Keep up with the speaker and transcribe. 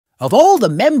Of all the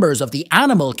members of the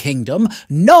animal kingdom,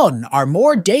 none are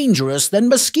more dangerous than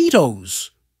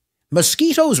mosquitoes.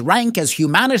 Mosquitoes rank as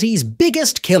humanity's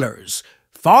biggest killers,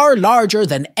 far larger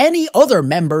than any other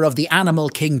member of the animal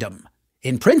kingdom.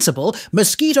 In principle,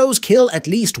 mosquitoes kill at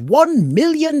least 1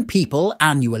 million people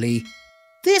annually.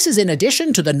 This is in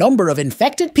addition to the number of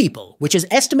infected people, which is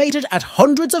estimated at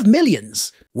hundreds of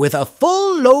millions, with a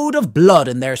full load of blood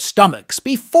in their stomachs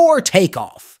before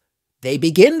takeoff. They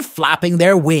begin flapping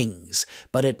their wings,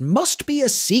 but it must be a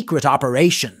secret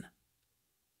operation.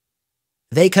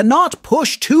 They cannot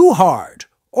push too hard,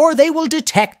 or they will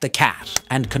detect the cat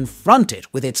and confront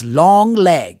it with its long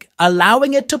leg,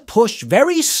 allowing it to push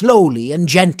very slowly and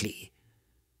gently.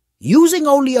 Using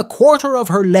only a quarter of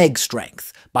her leg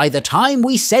strength, by the time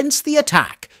we sense the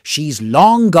attack, she's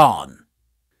long gone.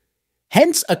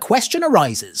 Hence a question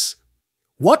arises.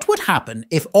 What would happen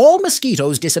if all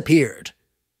mosquitoes disappeared?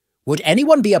 Would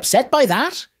anyone be upset by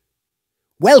that?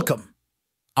 Welcome.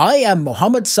 I am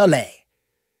Mohammed Saleh.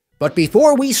 But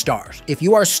before we start, if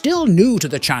you are still new to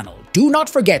the channel, do not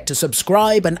forget to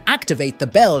subscribe and activate the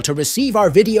bell to receive our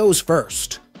videos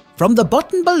first. From the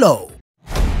button below.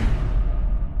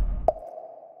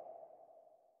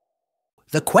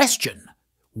 The question: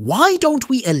 why don't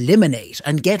we eliminate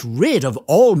and get rid of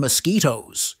all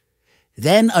mosquitoes?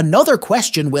 Then another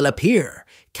question will appear.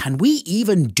 Can we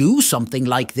even do something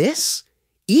like this?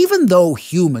 Even though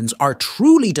humans are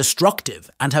truly destructive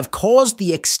and have caused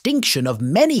the extinction of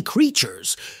many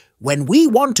creatures, when we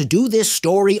want to do this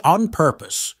story on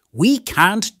purpose, we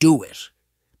can't do it.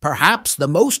 Perhaps the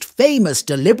most famous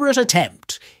deliberate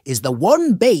attempt is the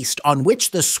one based on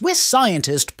which the Swiss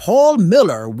scientist Paul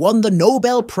Mueller won the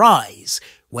Nobel Prize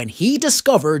when he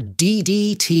discovered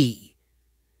DDT.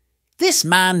 This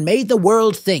man made the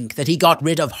world think that he got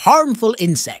rid of harmful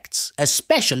insects,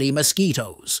 especially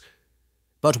mosquitoes.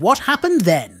 But what happened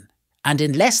then, and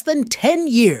in less than 10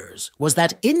 years, was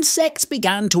that insects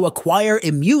began to acquire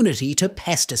immunity to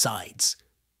pesticides.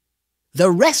 The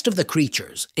rest of the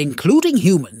creatures, including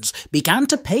humans, began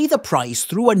to pay the price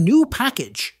through a new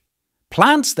package.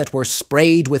 Plants that were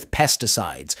sprayed with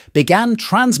pesticides began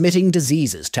transmitting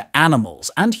diseases to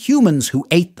animals and humans who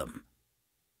ate them.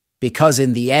 Because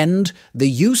in the end, the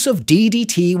use of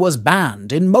DDT was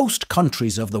banned in most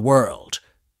countries of the world.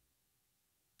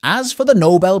 As for the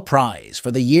Nobel Prize for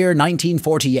the year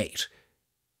 1948,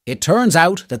 it turns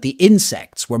out that the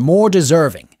insects were more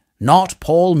deserving, not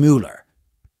Paul Mueller.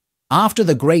 After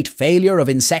the great failure of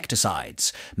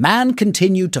insecticides, man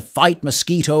continued to fight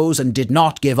mosquitoes and did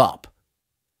not give up.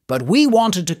 But we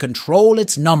wanted to control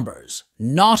its numbers,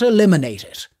 not eliminate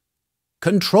it.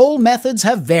 Control methods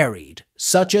have varied,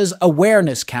 such as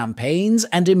awareness campaigns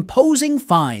and imposing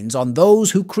fines on those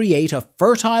who create a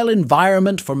fertile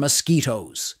environment for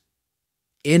mosquitoes.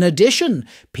 In addition,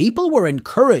 people were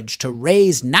encouraged to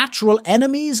raise natural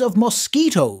enemies of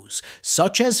mosquitoes,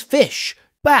 such as fish,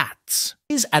 bats,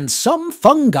 and some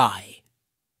fungi.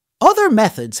 Other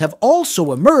methods have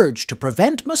also emerged to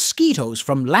prevent mosquitoes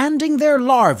from landing their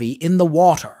larvae in the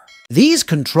water. These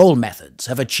control methods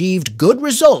have achieved good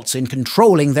results in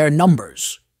controlling their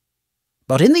numbers.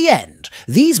 But in the end,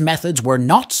 these methods were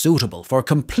not suitable for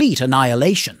complete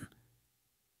annihilation.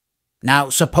 Now,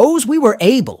 suppose we were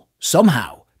able,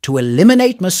 somehow, to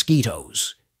eliminate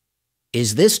mosquitoes.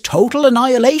 Is this total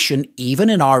annihilation even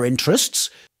in our interests,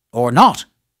 or not?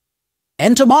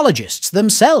 Entomologists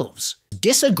themselves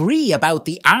disagree about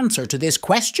the answer to this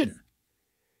question.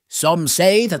 Some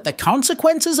say that the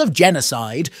consequences of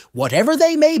genocide, whatever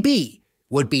they may be,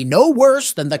 would be no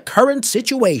worse than the current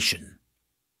situation.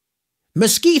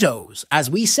 Mosquitoes, as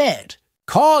we said,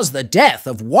 cause the death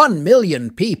of 1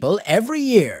 million people every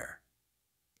year,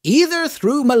 either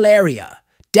through malaria,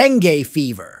 dengue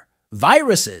fever,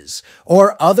 viruses,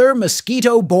 or other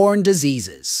mosquito-borne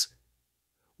diseases.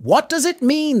 What does it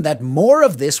mean that more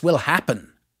of this will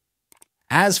happen?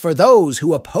 As for those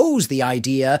who oppose the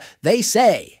idea, they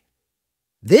say,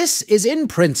 this is in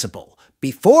principle,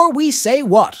 before we say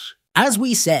what. As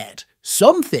we said,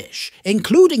 some fish,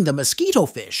 including the mosquito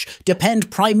fish,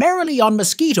 depend primarily on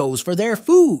mosquitoes for their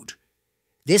food.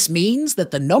 This means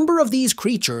that the number of these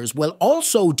creatures will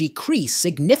also decrease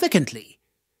significantly.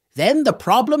 Then the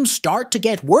problems start to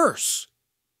get worse.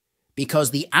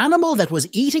 Because the animal that was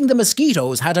eating the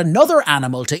mosquitoes had another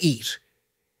animal to eat.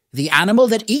 The animal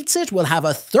that eats it will have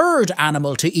a third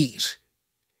animal to eat.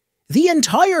 The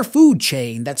entire food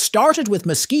chain that started with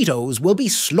mosquitoes will be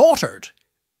slaughtered.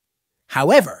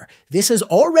 However, this has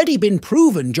already been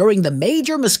proven during the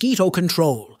major mosquito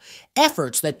control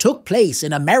efforts that took place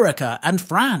in America and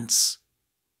France.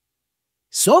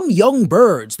 Some young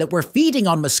birds that were feeding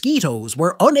on mosquitoes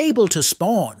were unable to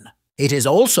spawn. It is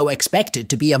also expected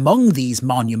to be among these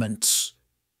monuments.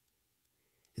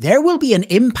 There will be an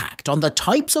impact on the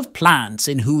types of plants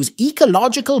in whose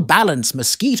ecological balance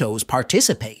mosquitoes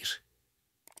participate.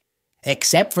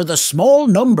 Except for the small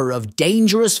number of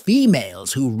dangerous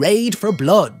females who raid for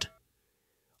blood,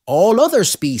 all other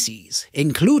species,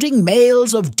 including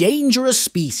males of dangerous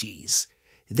species,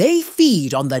 they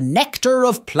feed on the nectar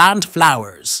of plant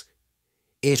flowers.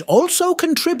 It also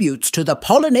contributes to the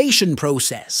pollination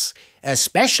process,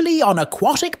 especially on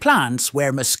aquatic plants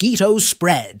where mosquitoes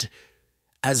spread.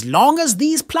 As long as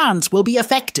these plants will be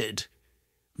affected,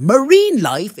 marine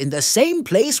life in the same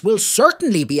place will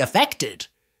certainly be affected.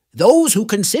 Those who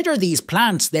consider these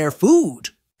plants their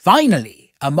food.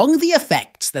 Finally, among the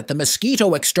effects that the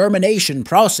mosquito extermination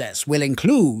process will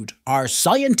include are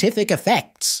scientific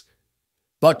effects.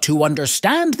 But to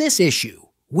understand this issue,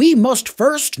 we must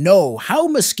first know how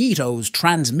mosquitoes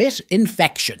transmit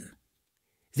infection.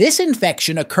 This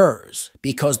infection occurs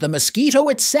because the mosquito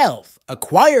itself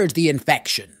acquired the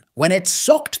infection when it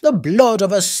sucked the blood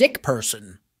of a sick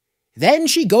person. Then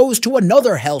she goes to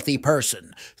another healthy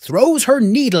person, throws her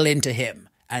needle into him,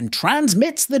 and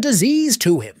transmits the disease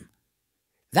to him.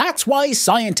 That's why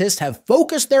scientists have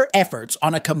focused their efforts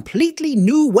on a completely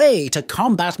new way to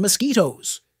combat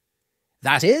mosquitoes.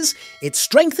 That is, it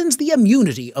strengthens the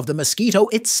immunity of the mosquito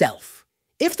itself.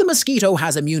 If the mosquito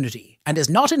has immunity and is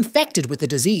not infected with the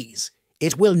disease,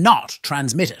 it will not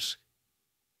transmit it.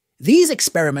 These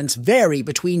experiments vary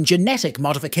between genetic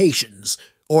modifications,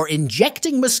 or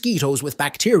injecting mosquitoes with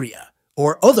bacteria,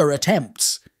 or other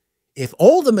attempts. If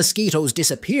all the mosquitoes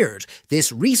disappeared,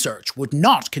 this research would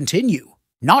not continue.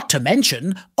 Not to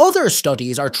mention, other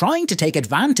studies are trying to take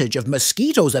advantage of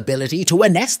mosquitoes' ability to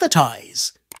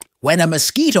anesthetize. When a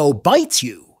mosquito bites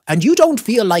you, and you don't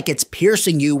feel like it's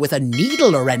piercing you with a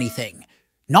needle or anything,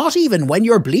 not even when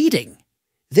you're bleeding,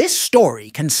 this story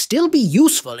can still be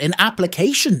useful in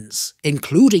applications,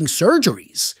 including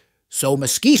surgeries. So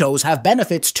mosquitoes have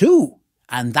benefits too.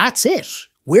 And that's it.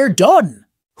 We're done.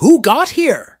 Who got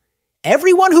here?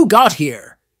 Everyone who got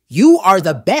here. You are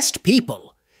the best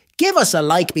people. Give us a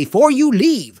like before you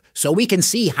leave so we can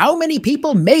see how many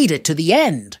people made it to the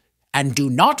end. And do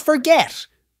not forget,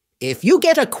 if you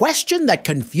get a question that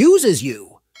confuses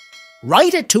you,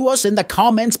 write it to us in the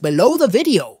comments below the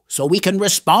video so we can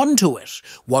respond to it.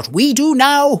 What we do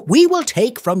now, we will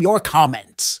take from your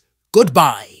comments.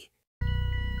 Goodbye.